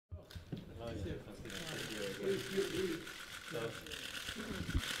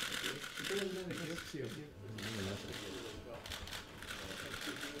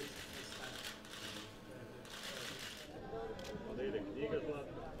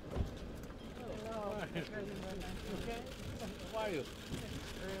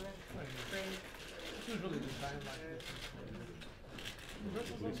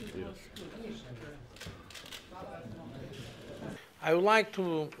I would like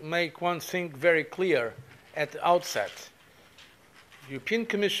to make one thing very clear at the outset. The European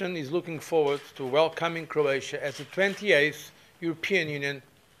Commission is looking forward to welcoming Croatia as the 28th European Union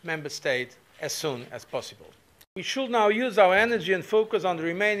member state as soon as possible. We should now use our energy and focus on the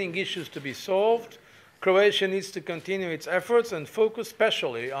remaining issues to be solved. Croatia needs to continue its efforts and focus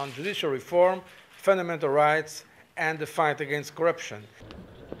especially on judicial reform, fundamental rights, and the fight against corruption.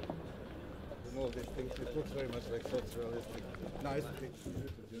 All these things, it looks very much like socialistic. Nice things.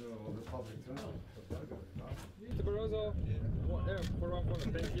 Mr. Barroso, FYROM for the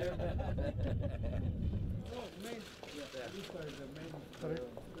thank you.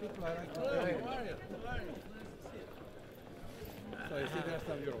 People are like, so you see there's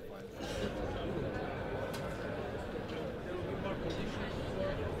some Europhiles.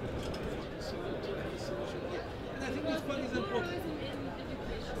 And I think this point is important.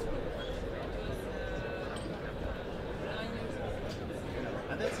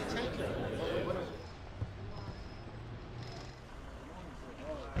 That's exactly.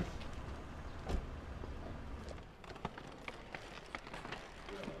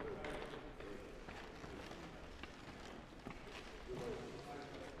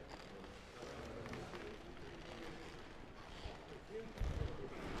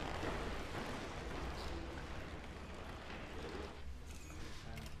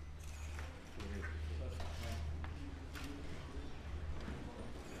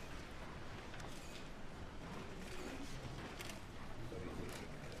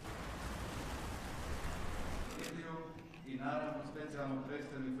 I naravno specijalnog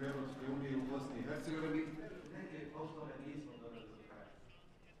predstavnika Europske unije u Bosni i Hercegovini.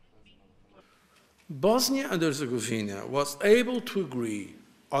 Bosnia and Herzegovina was able to agree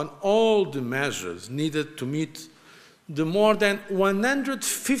on all the measures needed to meet the more than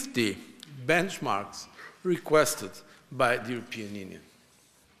 150 benchmarks requested by the European Union.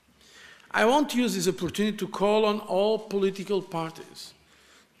 I want to use this opportunity to call on all political parties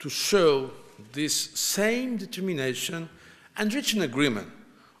to show this same determination and reach an agreement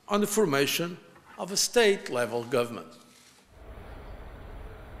on the formation of a state-level government.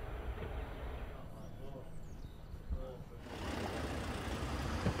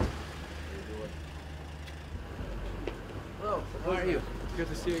 Hello, how are you? Good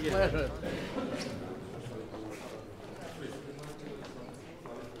to see you again. Pleasure.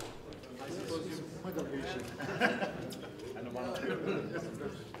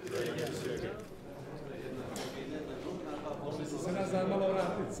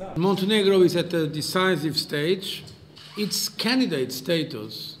 Montenegro is at a decisive stage. Its candidate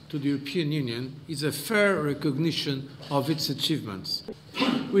status to the European Union is a fair recognition of its achievements.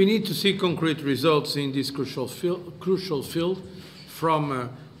 We need to see concrete results in this crucial field, from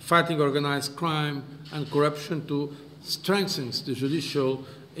fighting organized crime and corruption to strengthening the judicial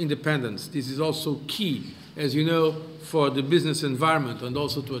independence. This is also key, as you know, for the business environment and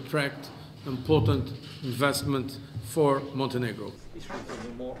also to attract important investment for Montenegro.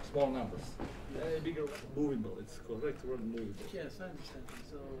 More small numbers. Bigger movable, it's correct word movable. Yes, I understand.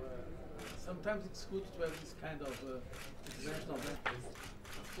 So sometimes it's good to have this kind of international method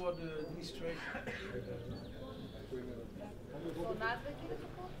for the administration.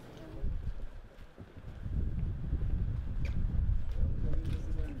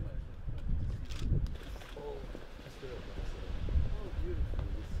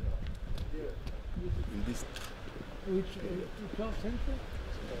 In this. Which 12th century?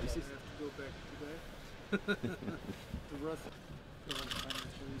 This is. Go back to that. To Russia.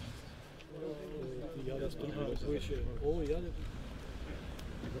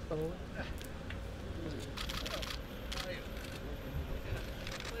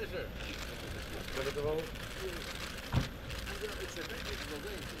 Pleasure. It's a very beautiful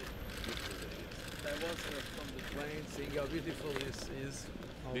day. I was from the plane seeing how beautiful this is.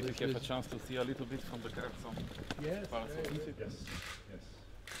 Did you have a chance to see a little bit from the Carson? Yes. Yes.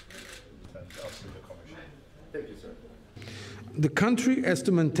 And also the Commission. Thank you, sir. The country has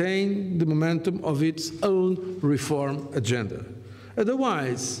to maintain the momentum of its own reform agenda.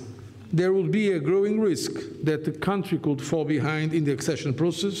 Otherwise, there will be a growing risk that the country could fall behind in the accession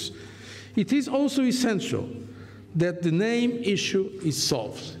process. It is also essential that the name issue is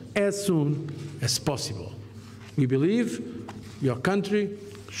solved as soon as possible. We believe your country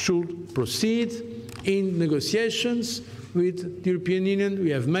should proceed in negotiations with the European Union.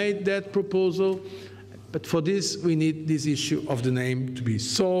 We have made that proposal, but for this we need this issue of the name to be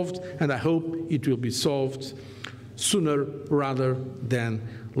solved, and I hope it will be solved sooner rather than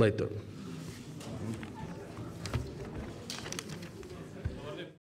later.